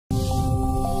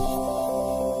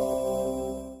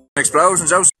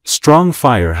explosions out. Strong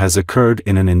fire has occurred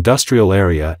in an industrial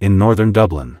area in northern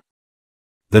Dublin.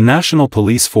 The National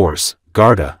Police Force,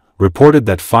 Garda, reported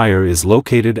that fire is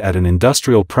located at an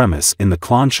industrial premise in the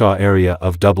Clonshaugh area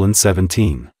of Dublin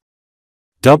 17.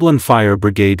 Dublin Fire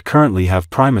Brigade currently have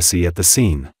primacy at the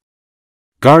scene.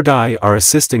 Gardaí are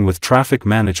assisting with traffic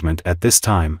management at this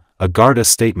time, a Garda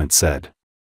statement said.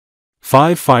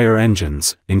 5 fire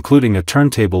engines, including a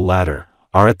turntable ladder,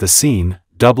 are at the scene,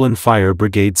 Dublin Fire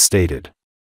Brigade stated.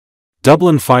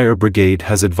 Dublin Fire Brigade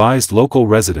has advised local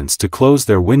residents to close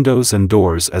their windows and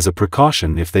doors as a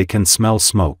precaution if they can smell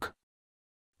smoke.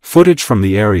 Footage from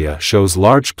the area shows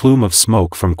large plume of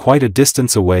smoke from quite a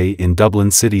distance away in Dublin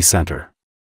city centre.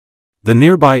 The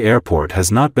nearby airport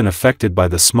has not been affected by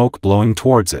the smoke blowing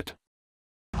towards it.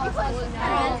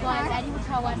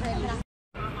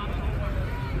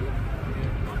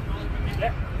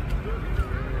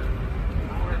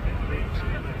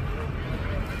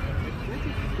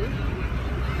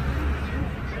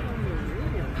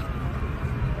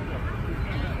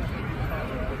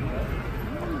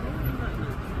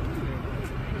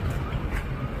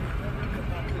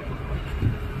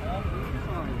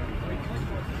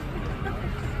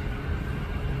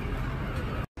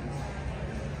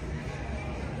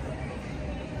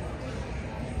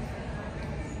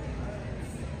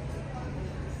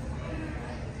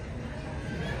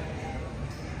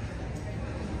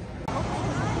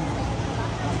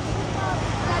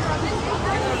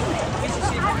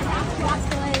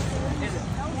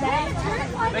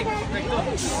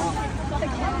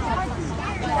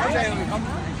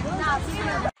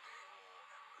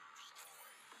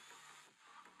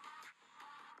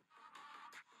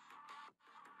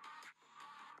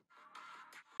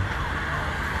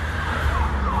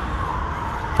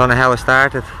 Don't know how it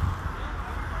started.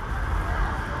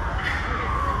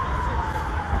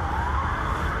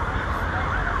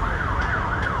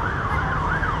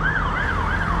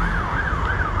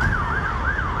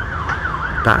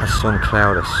 That is some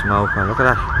cloud of smoke, man. Look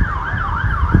at that.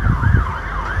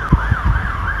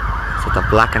 It's like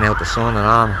they're blacking out the sun and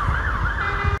all.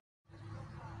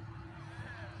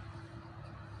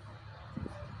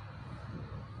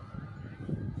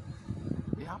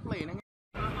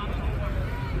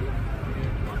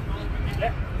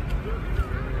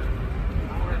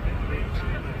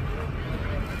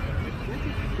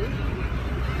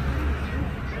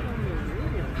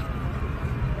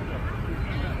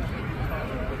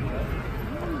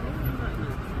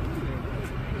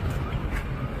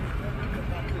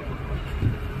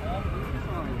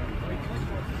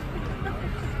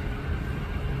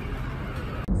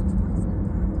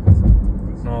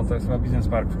 No, to jest chyba biznes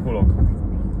park w Kulok.